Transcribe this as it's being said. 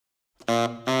Hi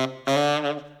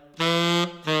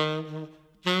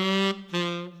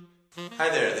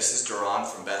there, this is Duran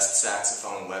from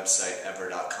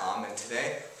bestsaxophonewebsiteever.com, and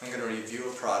today I'm going to review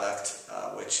a product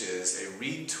which is a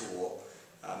reed tool,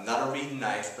 not a reed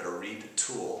knife, but a reed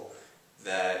tool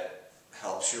that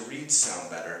helps your reeds sound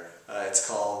better. It's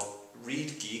called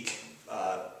Geek,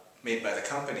 made by the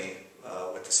company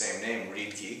with the same name,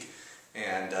 Geek,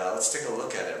 and let's take a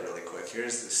look at it really quick.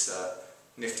 Here's this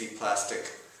nifty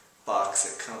plastic box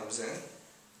it comes in.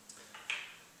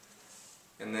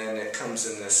 And then it comes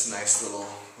in this nice little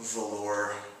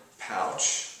velour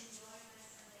pouch.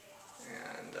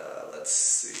 And let's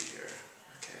see here.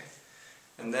 Okay.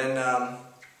 And then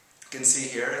you can see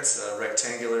here it's a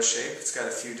rectangular shape. It's got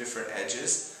a few different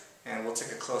edges. And we'll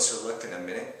take a closer look in a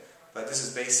minute. But this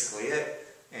is basically it.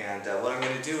 And what I'm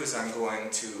going to do is I'm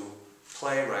going to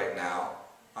play right now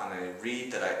on a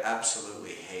reed that I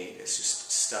absolutely hate. It's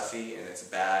just stuffy and it's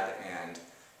bad and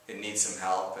it needs some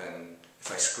help. And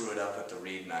if I screw it up with the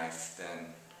reed knife,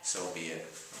 then so be it.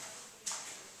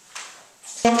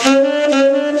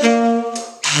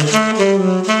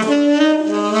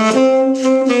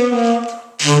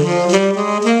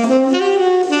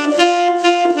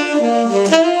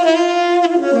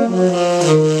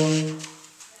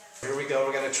 Here we go,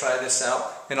 we're going to try this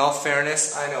out. In all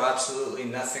fairness, I know absolutely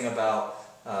nothing about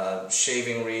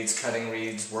shaving reeds, cutting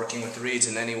reeds, working with reeds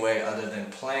in any way other than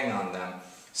playing on them.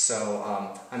 So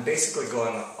I'm basically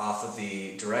going off of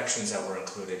the directions that were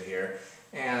included here,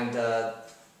 and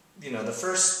you know, the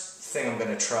first thing I'm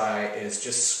going to try is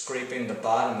just scraping the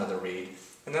bottom of the reed,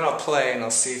 and then I'll play and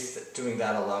I'll see if doing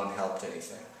that alone helped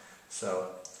anything.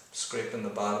 So scraping the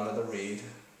bottom of the reed,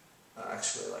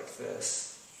 actually like this.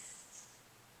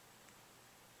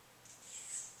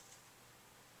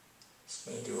 Just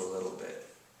going to do a little bit.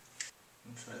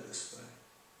 Let me try this way.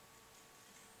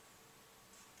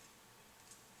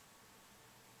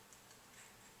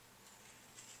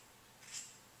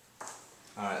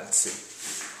 Alright, let's see.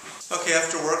 Okay,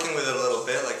 after working with it a little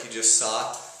bit, like you just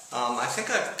saw, I think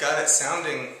I've got it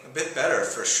sounding a bit better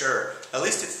for sure. At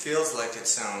least it feels like it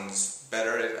sounds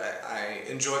better. I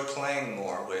enjoy playing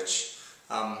more, which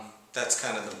that's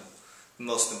kind of the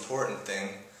most important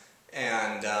thing.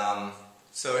 And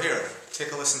so here,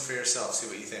 take a listen for yourself, see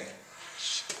what you think.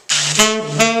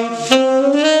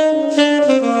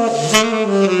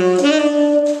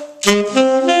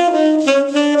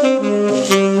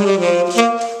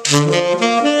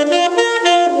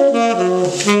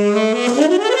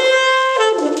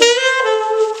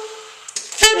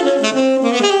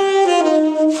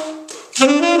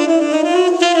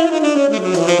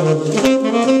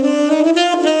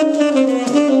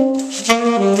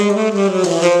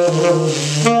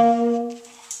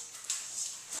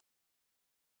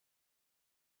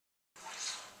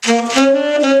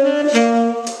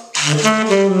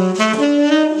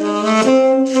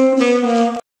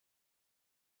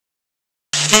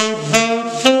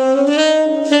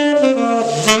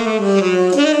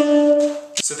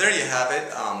 So there you have it.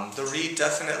 The reed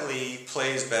definitely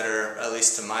plays better, at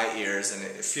least to my ears, and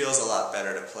it feels a lot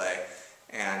better to play.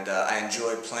 And I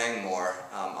enjoy playing more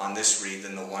on this reed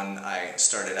than the one I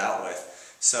started out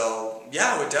with. So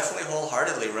yeah, I would definitely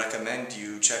wholeheartedly recommend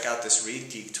you check out this Reed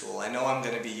Geek tool. I know I'm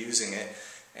going to be using it,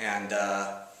 and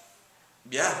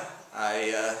yeah,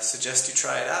 I suggest you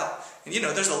try it out. And you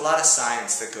know, there's a lot of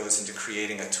science that goes into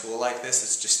creating a tool like this.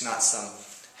 It's just not some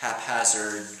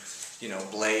haphazard, you know,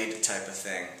 blade type of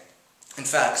thing. In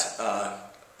fact,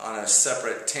 on a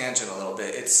separate tangent a little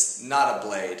bit, it's not a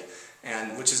blade,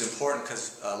 and which is important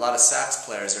because a lot of sax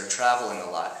players are traveling a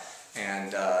lot,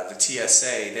 and the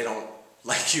TSA, they don't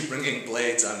like you bringing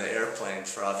blades on the airplane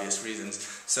for obvious reasons.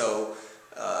 So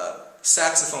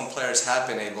saxophone players have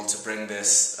been able to bring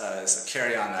this as a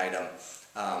carry-on item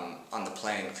on the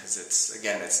plane because it's,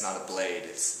 again, it's not a blade.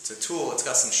 It's a tool. It's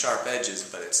got some sharp edges,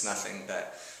 but it's nothing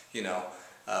that, you know,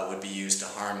 would be used to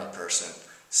harm a person.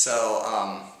 So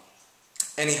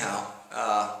anyhow,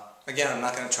 again, I'm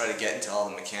not going to try to get into all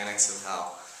the mechanics of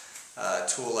how a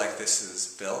tool like this is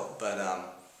built, but at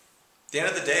the end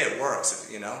of the day, it works.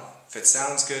 You know, if it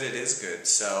sounds good, it is good.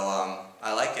 So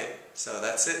I like it. So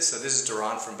that's it. So this is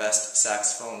Duran from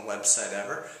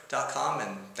bestsaxophonewebsiteever.com,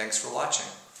 and thanks for watching.